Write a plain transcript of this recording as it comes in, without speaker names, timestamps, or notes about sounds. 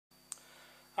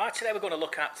Right, today we're going to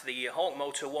look at the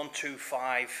Hawkmoto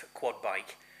 125 quad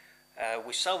bike.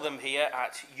 We sell them here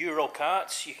at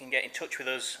Eurocarts. You can get in touch with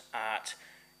us at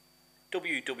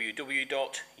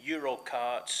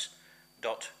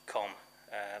www.eurocarts.com.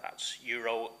 That's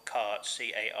Eurocarts,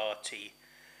 C-A-R-T-S.com.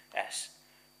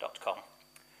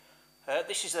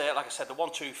 This is, like I said, the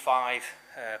 125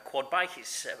 quad bike.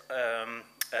 It's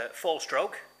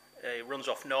 4-stroke. It runs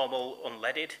off normal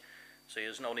unleaded, so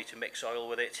there's no need to mix oil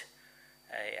with it.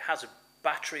 It has a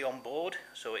battery on board,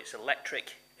 so it's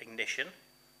electric ignition.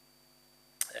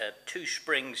 2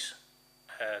 springs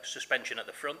suspension at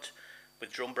the front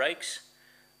with drum brakes.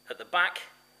 At the back,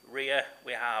 rear,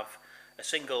 we have a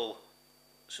single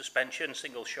suspension,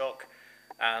 single shock,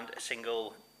 and a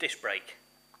single disc brake.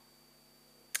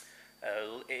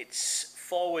 It's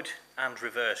forward and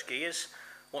reverse gears.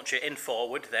 Once you're in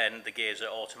forward, then the gears are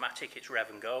automatic, it's rev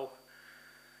and go.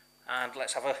 And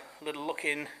let's have a little look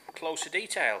in closer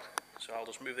detail. So I'll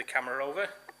just move the camera over.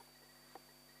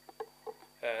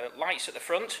 Lights at the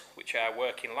front, which are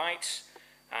working lights,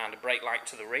 and a brake light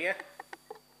to the rear.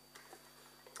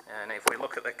 And if we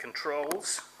look at the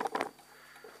controls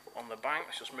on the back,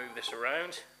 let's just move this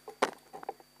around.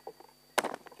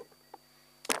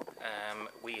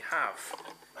 We have,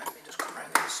 let me just come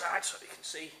around the inside so you can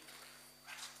see.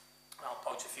 I'll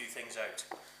point a few things out.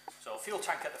 So fuel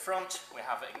tank at the front, we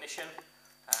have ignition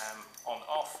on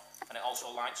off, and it also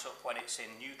lights up when it's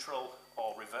in neutral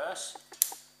or reverse.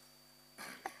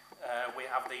 We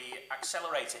have the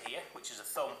accelerator here, which is a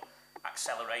thumb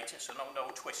accelerator, so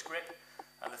no twist grip.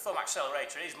 And the thumb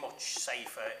accelerator is much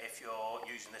safer if you're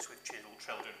using this with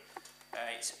children.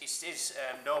 It is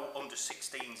no under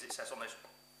 16s, it says on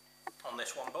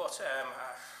this one, but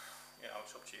you know,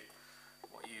 it's up to you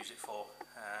what you use it for.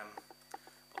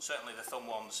 But certainly the thumb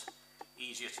one's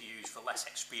easier to use for less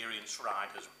experienced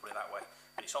riders, put it that way.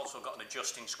 And it's also got an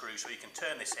adjusting screw, so you can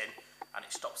turn this in and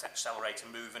it stops the accelerator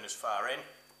moving as far in,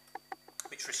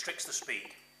 which restricts the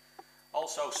speed.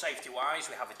 Also, safety wise,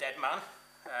 we have a dead man,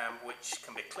 which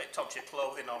can be clipped onto your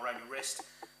clothing or around your wrist.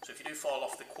 So if you do fall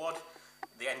off the quad,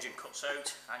 the engine cuts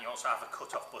out, and you also have a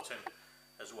cut off button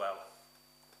as well.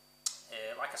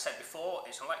 Like I said before,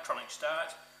 it's an electronic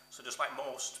start, so just like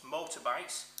most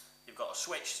motorbikes, you've got a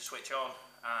switch to switch on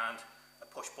and a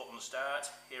push button start.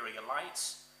 Here are your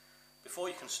lights. Before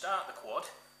you can start the quad,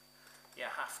 you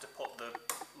have to put the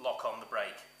lock on the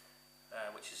brake,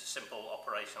 which is a simple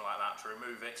operation like that. To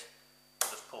remove it,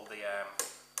 just pull the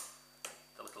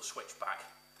little switch back,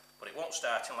 but it won't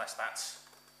start unless that's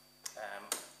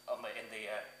in the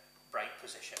brake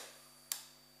position.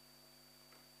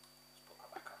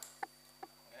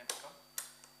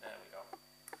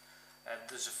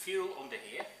 There's a fuel under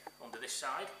here, under this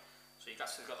side, so you've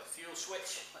actually got the fuel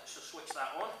switch. Let's just switch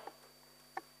that on.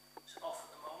 It's off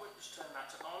at the moment, just turn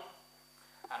that to on.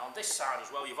 And on this side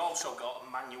as well, you've also got a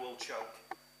manual choke.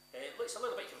 It looks a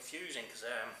little bit confusing because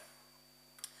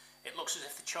it looks as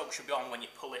if the choke should be on when you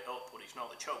pull it up, but it's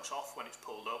not. The choke's off when it's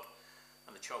pulled up,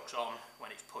 and the choke's on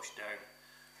when it's pushed down.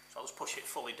 So I'll just push it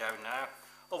fully down now.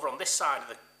 Over on this side of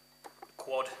the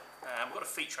quad, we've got a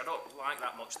feature I don't like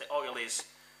that much. The oil is,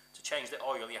 to change the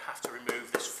oil, you have to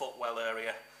remove this footwell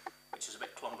area, which is a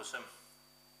bit cumbersome.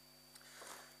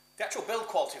 The actual build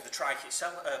quality of the trike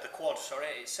itself, the quad,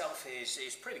 itself is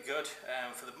pretty good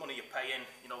for the money you're paying.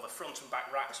 You know, the front and back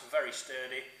racks are very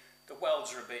sturdy. The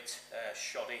welds are a bit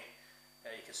shoddy.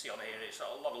 You can see on here it's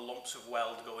a lot of lumps of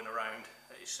weld going around.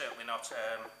 It's certainly not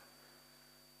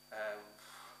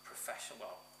professional.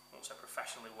 Well, I won't say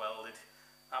professionally welded.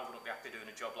 I wouldn't be happy doing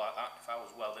a job like that if I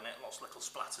was welding it. Lots of little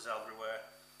splatters everywhere.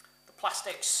 The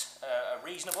plastics are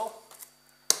reasonable,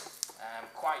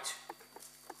 quite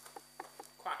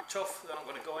tough. They're not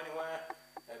going to go anywhere.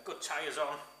 Good tyres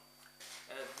on.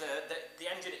 The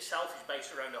engine itself is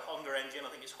based around a Honda engine. I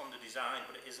think it's Honda design,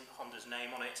 but it isn't Honda's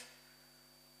name on it.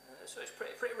 So it's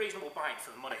pretty reasonable bike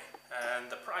for the money. And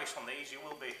the price on these, you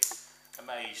will be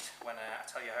amazed when I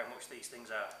tell you how much these things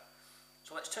are.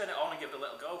 So let's turn it on and give it a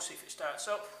little go, see if it starts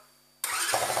up.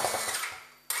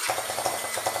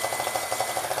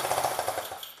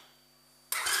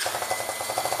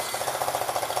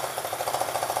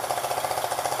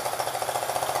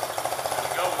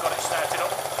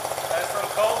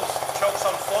 Choke's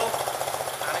on full,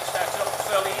 and it started up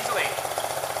fairly easily.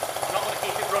 I'm not going to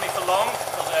keep it running for long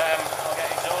because I'll get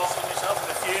exhausted myself with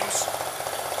the fumes.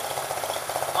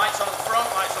 Lights on at the front,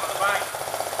 lights on at the back,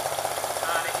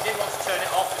 and if you did want to turn it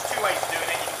off, there's 2 ways of doing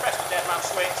it. You can press the dead man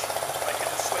switch, or you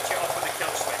can just switch it off with the kill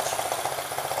switch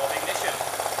or the ignition.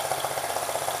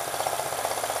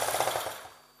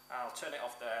 I'll turn it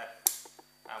off there,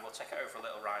 and we'll take it over for a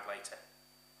little ride later.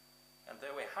 And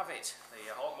there we have have it,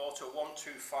 the Hawkmoto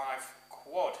 125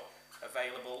 quad,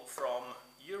 available from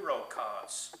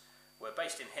Eurocarts. We're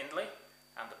based in Hindley,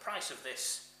 and the price of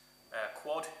this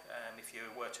quad, if you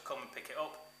were to come and pick it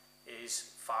up,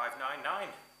 is £599.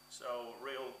 So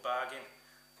real bargain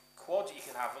quad you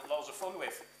can have loads of fun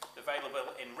with.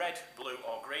 Available in red, blue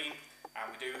or green, and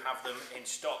we do have them in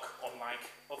stock,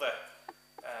 unlike other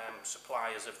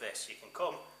suppliers of this. You can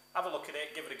come, have a look at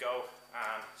it, give it a go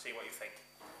and see what you think.